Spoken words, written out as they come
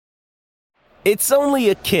It's only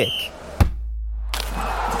a kick,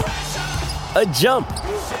 a jump,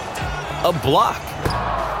 a block.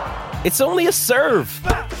 It's only a serve.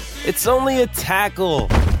 It's only a tackle,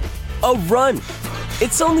 a run.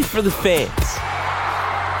 It's only for the fans.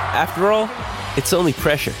 After all, it's only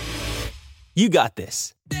pressure. You got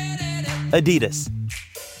this. Adidas.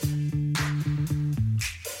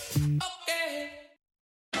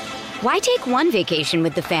 Why take one vacation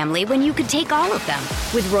with the family when you could take all of them?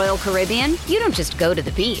 With Royal Caribbean, you don't just go to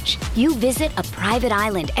the beach. You visit a private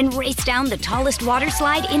island and race down the tallest water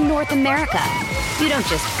slide in North America. You don't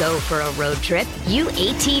just go for a road trip. You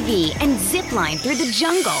ATV and zip line through the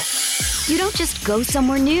jungle. You don't just go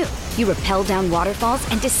somewhere new. You rappel down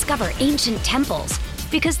waterfalls and discover ancient temples.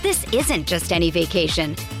 Because this isn't just any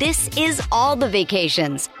vacation. This is all the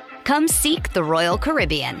vacations. Come seek the Royal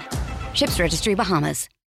Caribbean. Ships Registry, Bahamas.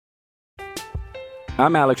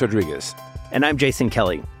 I'm Alex Rodriguez. And I'm Jason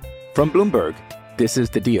Kelly. From Bloomberg, this is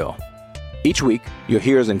The Deal. Each week, you'll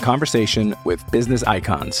hear us in conversation with business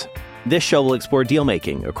icons. This show will explore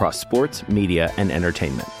deal-making across sports, media, and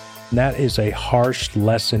entertainment. That is a harsh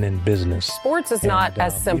lesson in business. Sports is not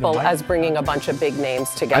as simple as bringing a bunch of big names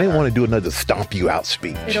together. I didn't want to do another stomp you out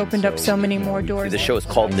speech. It opened up so many more doors. The show is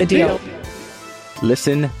called The Deal.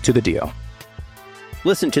 Listen to The Deal.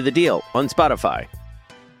 Listen to The Deal on Spotify.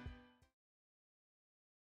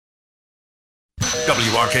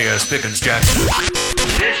 WRKS Pickens Jackson.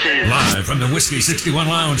 Live from the Whiskey 61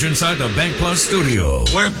 Lounge inside the Bank Plus studio.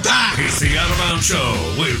 We're back. It's the Out of Bounds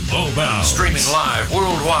Show with Bo Bounds. Streaming live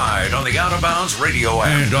worldwide on the Out of Bounds radio app.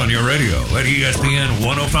 And on your radio at ESPN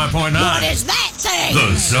 105.9. What is that thing?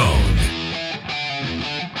 The Zone.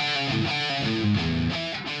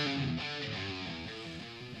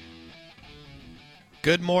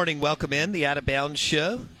 Good morning. Welcome in. The Out of Bounds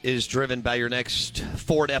Show is driven by your next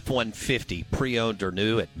Ford F-150, pre-owned or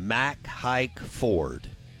new at Mack Hike Ford,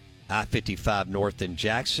 I-55 North in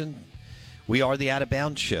Jackson. We are the Out of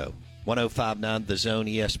Bounds Show, 105.9 The Zone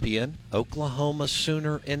ESPN, Oklahoma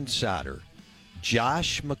Sooner Insider,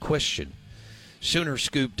 Josh McCuiston,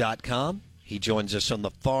 Soonerscoop.com. He joins us on the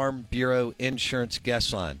Farm Bureau Insurance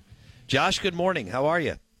guest line. Josh, good morning. How are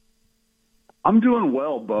you? I'm doing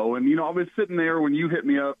well, Bo. And, I was sitting there when you hit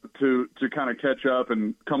me up to kind of catch up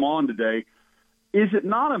and come on today. Is it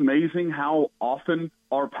not amazing how often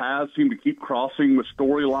our paths seem to keep crossing with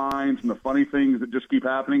storylines and the funny things that just keep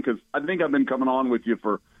happening? Because I think I've been coming on with you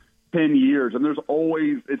for 10 years, and there's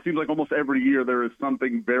always – it seems like almost every year there is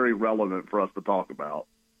something very relevant for us to talk about.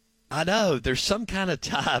 I know. There's some kind of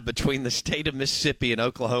tie between the state of Mississippi and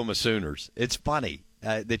Oklahoma Sooners. It's funny.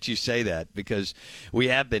 That you say that, because we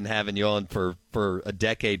have been having you on for a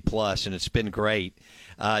decade plus, and it's been great.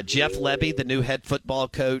 Jeff Lebby, the new head football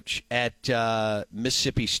coach at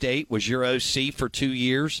Mississippi State, was your OC for 2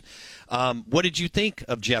 years. What did you think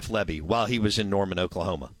of Jeff Lebby while he was in Norman,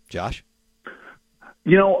 Oklahoma? Josh?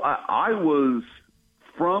 I was,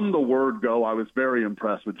 from the word go, I was very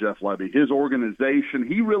impressed with Jeff Lebby. His organization,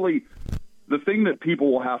 the thing that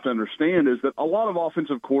people will have to understand is that a lot of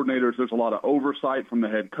offensive coordinators, there's a lot of oversight from the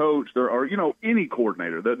head coach. There are, any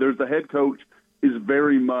coordinator. There's the head coach is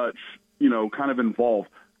very much, kind of involved.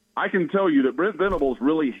 I can tell you that Brent Venables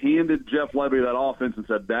really handed Jeff Lebby that offense and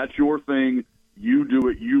said, that's your thing. You do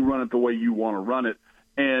it. You run it the way you want to run it.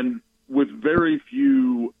 And with very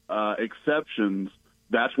few exceptions,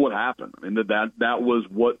 that's what happened. I mean, that was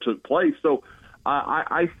what took place. So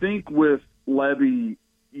I think with Lebby,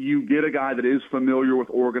 you get a guy that is familiar with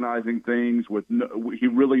organizing things. He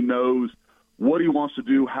really knows what he wants to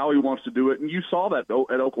do, how he wants to do it. And you saw that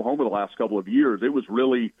at Oklahoma the last couple of years. It was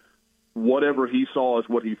really whatever he saw is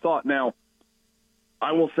what he thought. Now,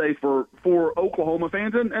 I will say for Oklahoma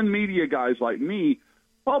fans and media guys like me,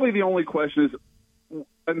 probably the only question is,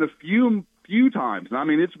 and the few times, and I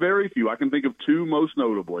mean it's very few, I can think of two most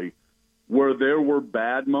notably, where there were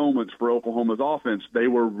bad moments for Oklahoma's offense. They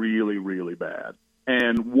were really, really bad.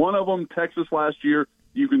 And one of them, Texas last year,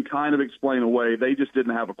 you can kind of explain away. They just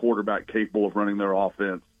didn't have a quarterback capable of running their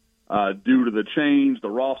offense due to the change, the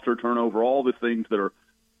roster turnover, all the things that are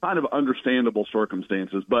kind of understandable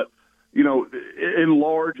circumstances. But, in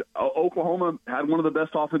large, Oklahoma had one of the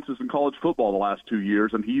best offenses in college football the last 2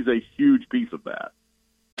 years, and he's a huge piece of that.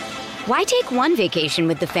 Why take one vacation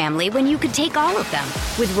with the family when you could take all of them?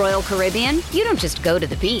 With Royal Caribbean, you don't just go to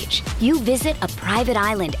the beach. You visit a private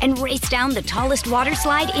island and race down the tallest water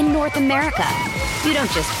slide in North America. You don't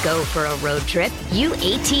just go for a road trip. You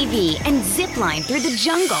ATV and zip line through the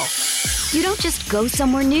jungle. You don't just go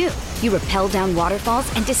somewhere new. You rappel down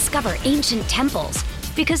waterfalls and discover ancient temples.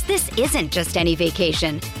 Because this isn't just any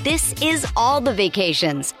vacation. This is all the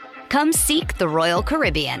vacations. Come seek the Royal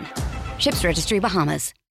Caribbean. Ships Registry,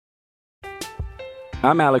 Bahamas.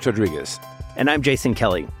 I'm Alex Rodriguez. And I'm Jason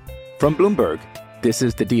Kelly. From Bloomberg, this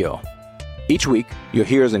is The Deal. Each week, you'll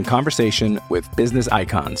hear us in conversation with business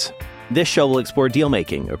icons. This show will explore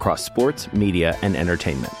deal-making across sports, media, and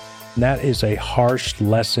entertainment. That is a harsh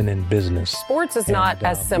lesson in business. Sports is not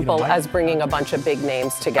as simple as bringing a bunch of big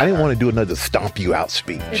names together. I didn't want to do another stomp you out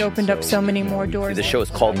speech. It opened up so many more doors. The show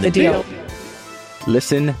is called The Deal.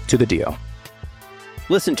 Listen to The Deal.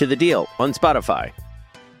 Listen to The Deal on Spotify.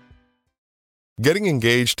 Getting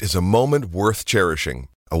engaged is a moment worth cherishing.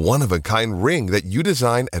 A one-of-a-kind ring that you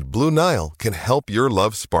design at Blue Nile can help your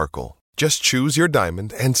love sparkle. Just choose your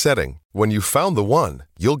diamond and setting. When you've found the one,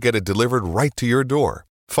 you'll get it delivered right to your door.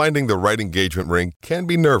 Finding the right engagement ring can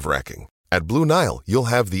be nerve-wracking. At Blue Nile, you'll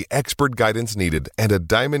have the expert guidance needed and a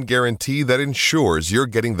diamond guarantee that ensures you're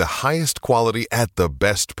getting the highest quality at the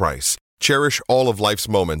best price. Cherish all of life's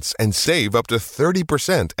moments and save up to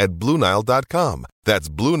 30% at BlueNile.com. That's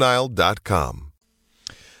BlueNile.com.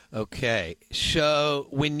 Okay, so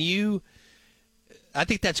I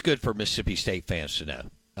think that's good for Mississippi State fans to know.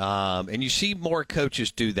 And you see more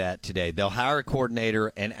coaches do that today. They'll hire a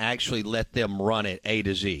coordinator and actually let them run it A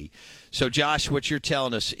to Z. So, Josh, what you're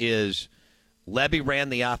telling us is Lebby ran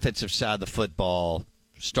the offensive side of the football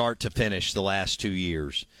start to finish the last 2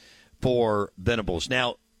 years for Venables.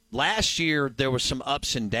 Now, last year there was some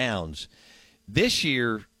ups and downs. This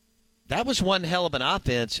year, that was one hell of an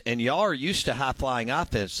offense, and y'all are used to high-flying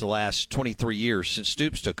offense the last 23 years since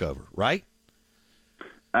Stoops took over, right?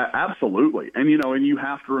 Absolutely. And you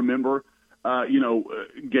have to remember,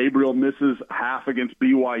 Gabriel misses half against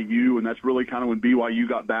BYU, and that's really kind of when BYU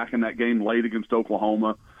got back in that game late against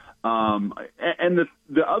Oklahoma. And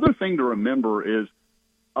the other thing to remember is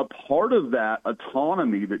a part of that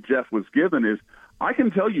autonomy that Jeff was given is, I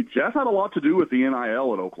can tell you, Jeff had a lot to do with the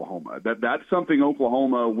NIL at Oklahoma. That's something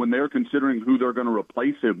Oklahoma, when they're considering who they're going to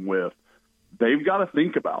replace him with, they've got to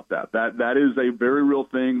think about that. That is a very real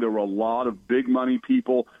thing. There were a lot of big money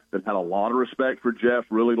people that had a lot of respect for Jeff,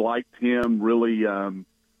 really liked him, really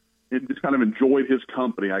just kind of enjoyed his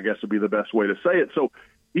company, I guess would be the best way to say it. So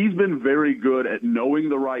he's been very good at knowing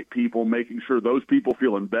the right people, making sure those people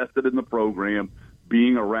feel invested in the program,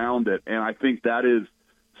 being around it. And I think that is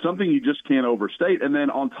something you just can't overstate. And then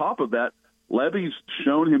on top of that, Lebby's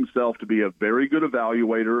shown himself to be a very good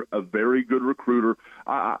evaluator, a very good recruiter.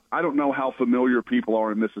 I don't know how familiar people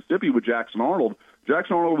are in Mississippi with Jackson Arnold.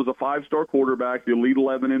 Jackson Arnold was a five-star quarterback, the Elite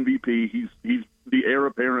 11 MVP. He's the heir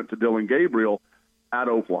apparent to Dillon Gabriel at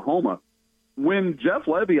Oklahoma. When Jeff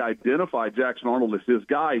Lebby identified Jackson Arnold as his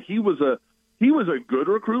guy, he was a good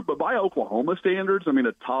recruit, but by Oklahoma standards, I mean,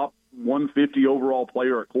 a top 150 overall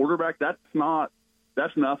player at quarterback, that's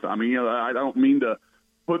nothing. I mean, I don't mean to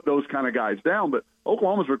put those kind of guys down, but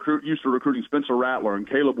Oklahoma's used to recruiting Spencer Rattler and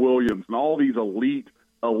Caleb Williams and all these elite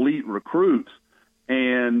recruits.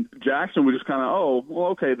 And Jackson was just kind of,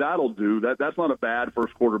 okay, that'll do. That's not a bad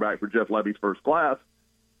first quarterback for Jeff Lebby's first class.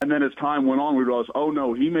 And then as time went on, we realized,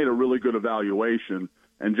 no, he made a really good evaluation,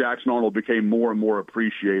 and Jackson Arnold became more and more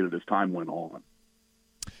appreciated as time went on.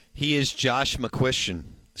 He is Josh McCuiston,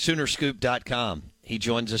 Soonerscoop.com. He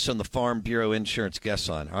joins us on the Farm Bureau Insurance Guest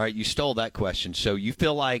Line. All right, you stole that question. So you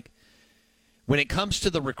feel like when it comes to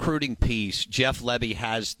the recruiting piece, Jeff Lebby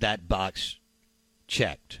has that box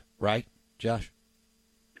checked, right, Josh?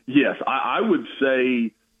 Yes, I would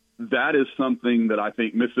say that is something that I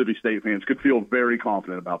think Mississippi State fans could feel very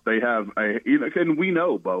confident about. They have and we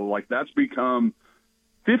know, Bo, like that's become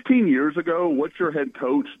 15 years ago, what your head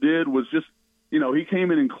coach did was just, he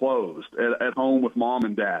came in and closed at home with mom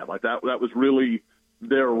and dad. Like that was really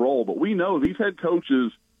their role. But we know these head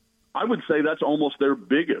coaches, I would say that's almost their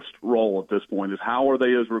biggest role at this point is how are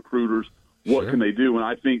they as recruiters? What can they do? And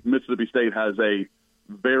I think Mississippi State has a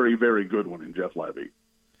very, very good one in Jeff Lebby.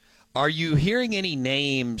 Are you hearing any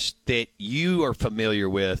names that you are familiar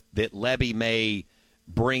with that Lebby may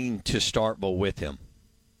bring to Starkville with him?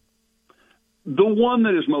 The one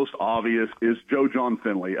that is most obvious is Joe John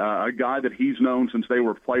Finley, a guy that he's known since they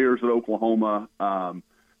were players at Oklahoma.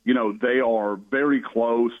 They are very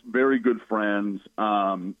close, very good friends,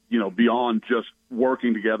 beyond just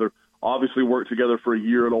working together. Obviously worked together for a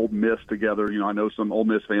year at Ole Miss together. I know some Ole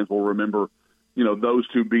Miss fans will remember, those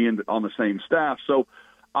two being on the same staff. So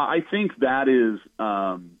I think that is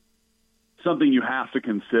something you have to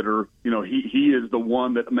consider. He is the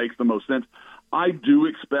one that makes the most sense. I do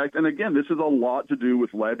expect, and again, this is a lot to do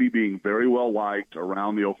with Lebby being very well liked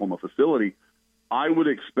around the Oklahoma facility. I would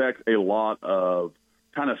expect a lot of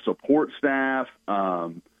kind of support staff,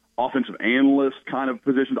 offensive analyst kind of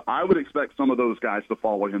positions. I would expect some of those guys to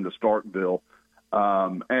follow him to Starkville.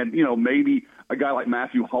 And, maybe a guy like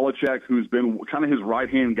Matthew Holochek, who's been kind of his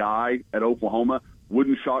right-hand guy at Oklahoma,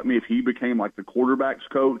 wouldn't shock me if he became like the quarterback's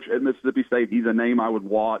coach at Mississippi State. He's a name I would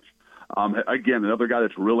watch. Again, another guy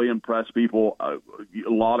that's really impressed people. A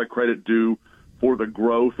lot of credit due for the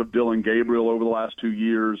growth of Dylan Gabriel over the last 2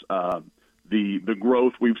 years. The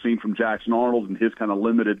growth we've seen from Jackson Arnold in his kind of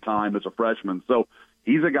limited time as a freshman. So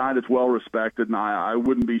he's a guy that's well respected, and I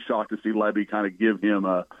wouldn't be shocked to see Lebby kind of give him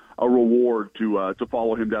a reward to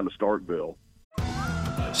follow him down to Starkville.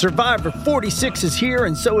 Survivor 46 is here,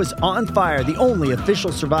 and so is On Fire, the only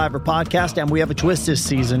official Survivor podcast, and we have a twist this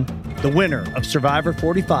season. The winner of Survivor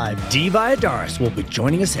 45, Dee Valladares, will be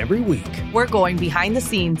joining us every week. We're going behind the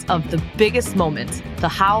scenes of the biggest moments, the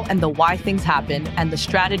how and the why things happen, and the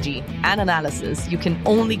strategy and analysis you can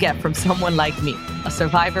only get from someone like me, a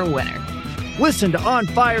Survivor winner. Listen to On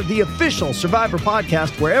Fire, the official Survivor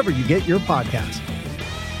podcast, wherever you get your podcasts.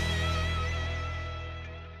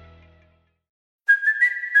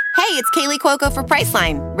 Hey, it's Kaylee Cuoco for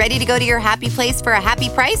Priceline. Ready to go to your happy place for a happy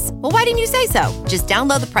price? Well, why didn't you say so? Just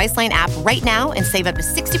download the Priceline app right now and save up to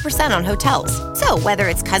 60% on hotels. So whether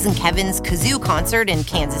it's Cousin Kevin's Kazoo Concert in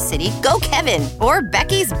Kansas City, go Kevin, or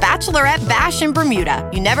Becky's Bachelorette Bash in Bermuda,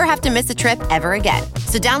 you never have to miss a trip ever again.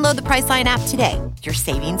 So download the Priceline app today. Your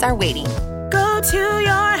savings are waiting. Go to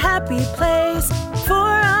your happy place for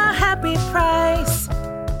a happy price.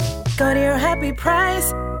 Go to your happy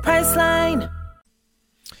price, Priceline.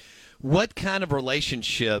 What kind of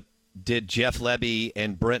relationship did Jeff Lebby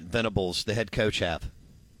and Brent Venables, the head coach, have?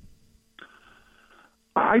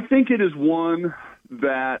 I think it is one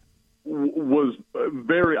that was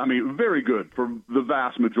very good for the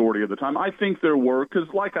vast majority of the time. I think there were, because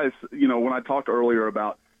when I talked earlier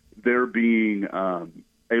about there being a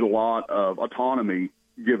lot of autonomy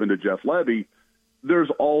given to Jeff Lebby, there's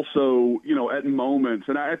also, at moments,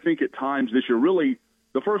 and I think at times this year, really,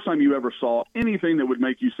 the first time you ever saw anything that would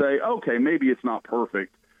make you say, okay, maybe it's not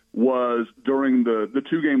perfect, was during the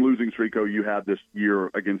 2-game losing streak you had this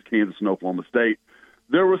year against Kansas and Oklahoma State.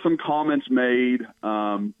 There were some comments made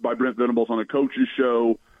by Brent Venables on a coach's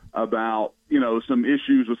show about, some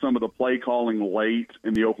issues with some of the play calling late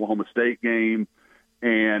in the Oklahoma State game.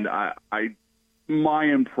 And my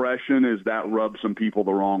impression is that rubbed some people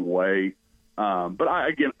the wrong way. But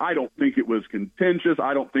I don't think it was contentious.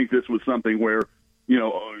 I don't think this was something where,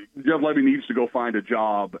 Jeff Lebby needs to go find a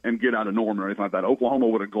job and get out of Norman or anything like that. Oklahoma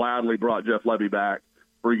would have gladly brought Jeff Lebby back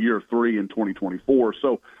for year 3 in 2024.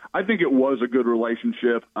 So I think it was a good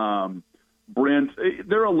relationship. Brent,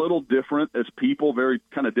 they're a little different as people, very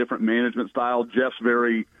kind of different management style. Jeff's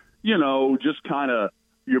very, just kind of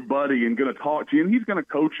your buddy and going to talk to you, and he's going to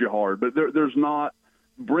coach you hard. But there's not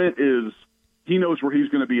 – Brent is – he knows where he's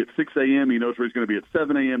going to be at 6 a.m. He knows where he's going to be at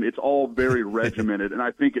 7 a.m. It's all very regimented, and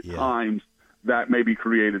I think at times – that maybe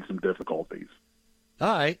created some difficulties.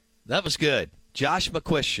 All right. That was good. Josh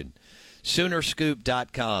McCuiston,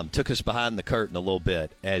 Soonerscoop.com, took us behind the curtain a little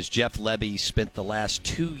bit as Jeff Lebby spent the last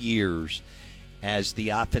 2 years as the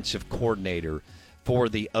offensive coordinator for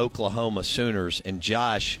the Oklahoma Sooners. And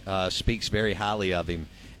Josh speaks very highly of him.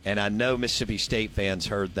 And I know Mississippi State fans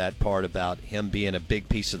heard that part about him being a big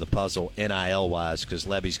piece of the puzzle NIL-wise, because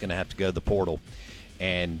Lebby's going to have to go to the portal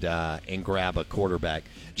and grab a quarterback.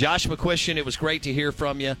 Josh McCuiston, it was great to hear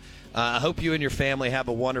from you. I hope you and your family have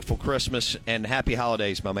a wonderful Christmas and happy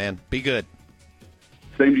holidays, my man. Be good.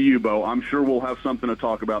 Same to you, Bo. I'm sure we'll have something to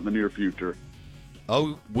talk about in the near future.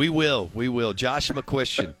 Oh, we will. We will. Josh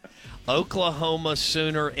McCuiston, Oklahoma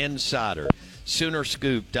Sooner Insider,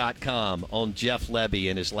 Soonerscoop.com on Jeff Lebby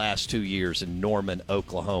in his last 2 years in Norman,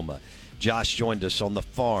 Oklahoma. Josh joined us on the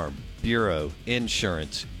Farm Bureau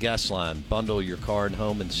Insurance Guest Line. Bundle your car and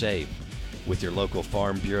home and save with your local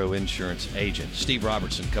Farm Bureau Insurance agent. Steve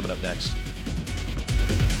Robertson coming up next.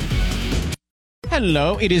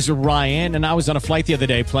 Hello, it is Ryan, and I was on a flight the other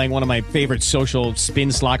day playing one of my favorite social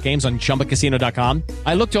spin slot games on ChumbaCasino.com.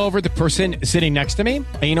 I looked over the person sitting next to me,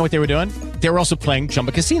 and you know what they were doing? They were also playing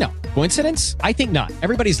Chumba Casino. Coincidence? I think not.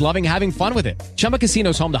 Everybody's loving having fun with it. Chumba Casino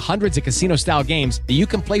is home to hundreds of casino-style games that you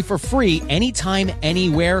can play for free anytime,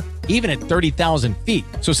 anywhere, even at 30,000 feet.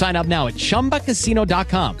 So sign up now at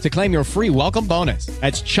ChumbaCasino.com to claim your free welcome bonus.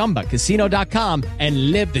 That's ChumbaCasino.com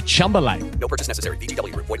and live the Chumba life. No purchase necessary.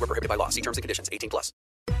 VGW. Void where prohibited by law. See terms and conditions. 18+.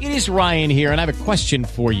 It is Ryan here, and I have a question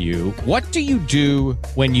for you. What do you do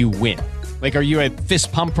when you win? Like, are you a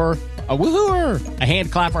fist pumper? A woohooer, a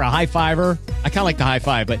hand clapper, a high fiver. I kind of like the high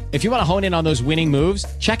five, but if you want to hone in on those winning moves,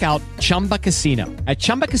 check out Chumba Casino. At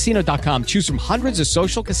ChumbaCasino.com, choose from hundreds of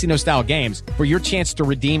social casino style games for your chance to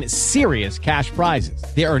redeem serious cash prizes.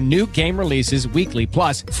 There are new game releases weekly,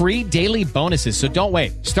 plus free daily bonuses. So don't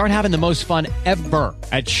wait. Start having the most fun ever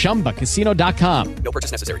at ChumbaCasino.com. No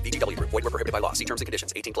purchase necessary. VGW Group. Void where prohibited by law. See terms and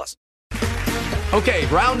conditions. 18+. Okay,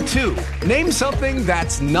 round two. Name something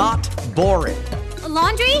that's not boring. A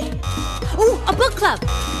laundry? Ooh, a book club.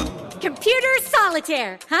 Computer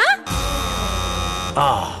solitaire, huh?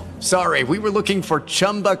 Ah, sorry. We were looking for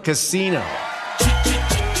Chumba Casino.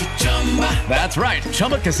 That's right.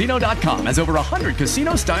 ChumbaCasino.com has over 100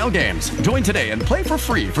 casino-style games. Join today and play for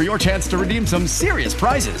free for your chance to redeem some serious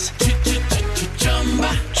prizes.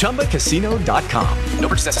 ChumbaCasino.com. No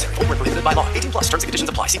purchase necessary. Void where prohibited by law. 18+. Terms and conditions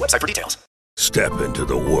apply. See website for details. Step into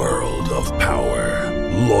the world of power,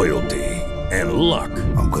 loyalty, and luck.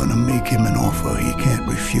 I'm gonna make him an offer he can't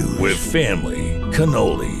refuse. With family,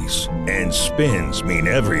 cannolis, and spins mean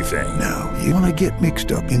everything. Now, you wanna get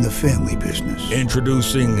mixed up in the family business.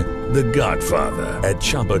 Introducing The Godfather at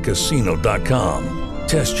ChumbaCasino.com.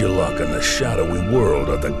 Test your luck in the shadowy world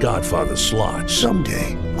of The Godfather slot.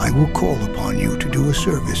 Someday, I will call upon you to do a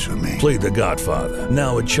service for me. Play The Godfather,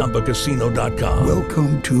 now at ChumbaCasino.com.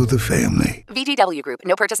 Welcome to the family. VGW Group.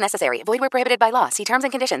 No purchase necessary. Void where prohibited by law. See terms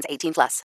and conditions. 18+.